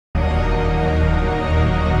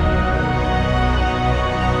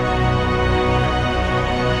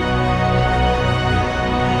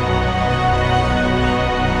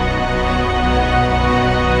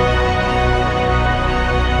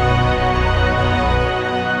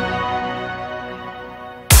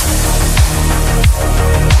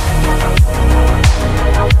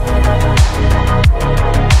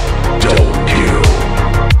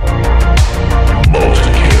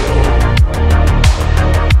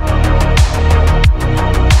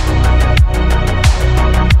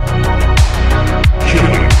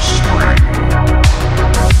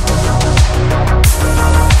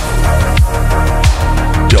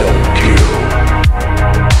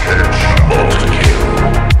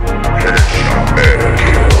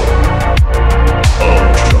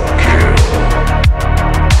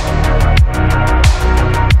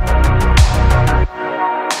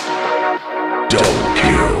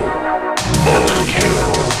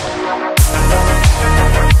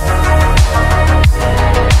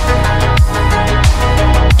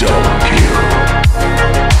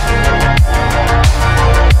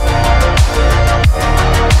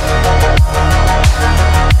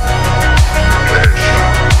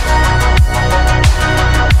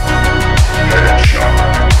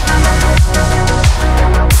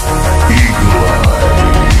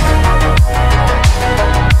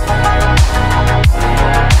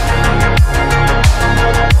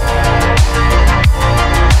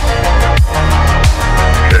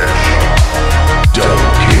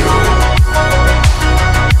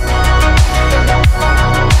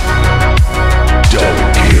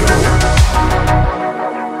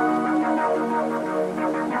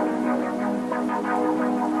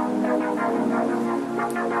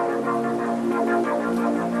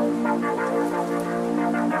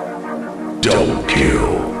Double kill.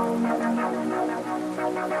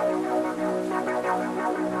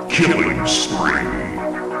 Killing spree.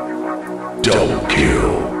 Double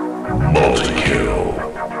kill. Multi-kill.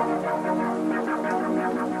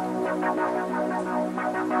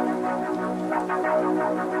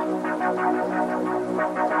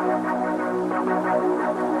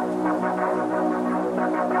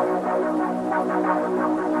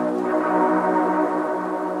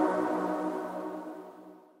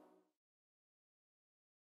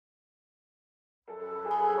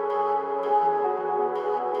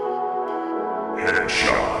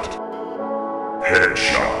 Headshot.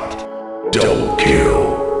 Headshot. Double kill.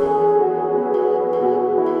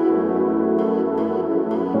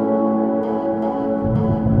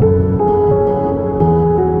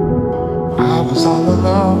 I was all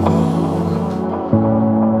alone.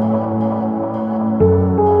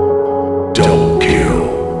 Double kill.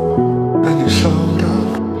 Then you showed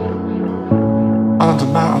up under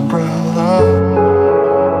my umbrella.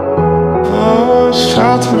 Oh,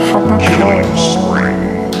 shelter from the Killing cold. spree.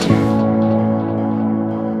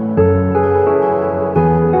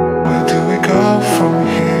 Where do we go from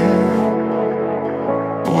here?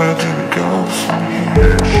 Where do we go from here?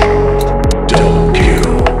 Headshot. Double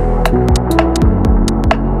kill.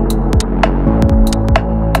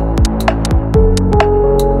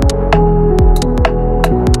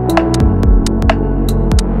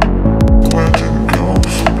 Where do we go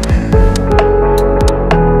from here?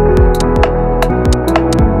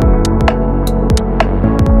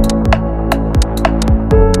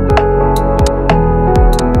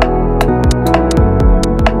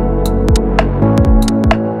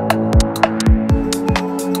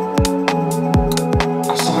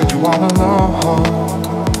 I saw you all alone.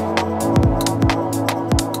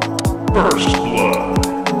 First blood.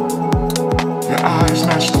 Your eyes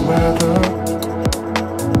match the weather,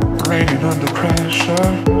 raining under pressure.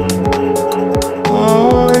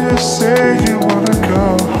 Oh, you say you wanna go,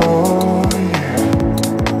 yeah.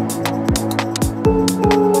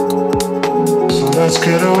 So let's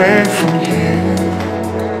get away from here.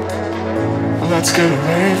 Let's get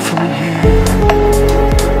away from here.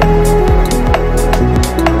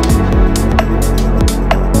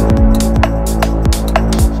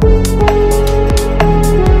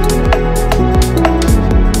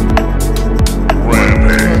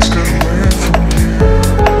 Rampage. Let's get away from here.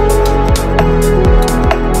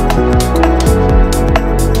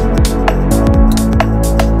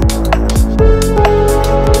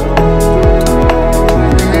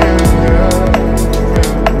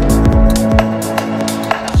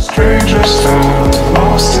 Strangers found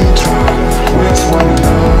lost in time with one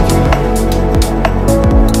another.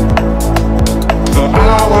 The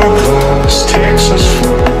hourglass takes us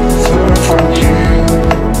further from here.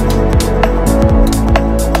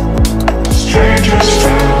 Strangers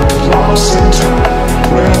found lost in time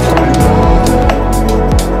with one another.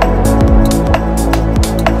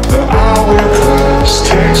 The hourglass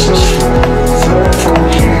takes us further from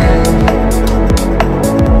here.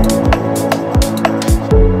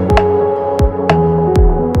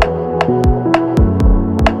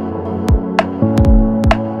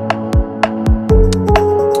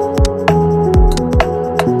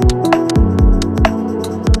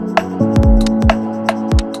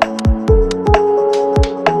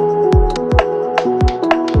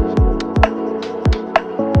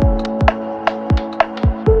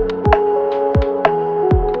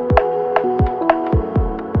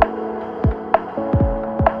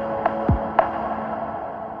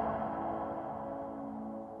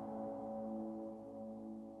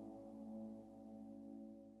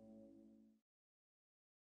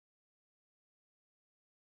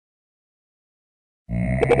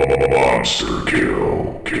 Monster kill.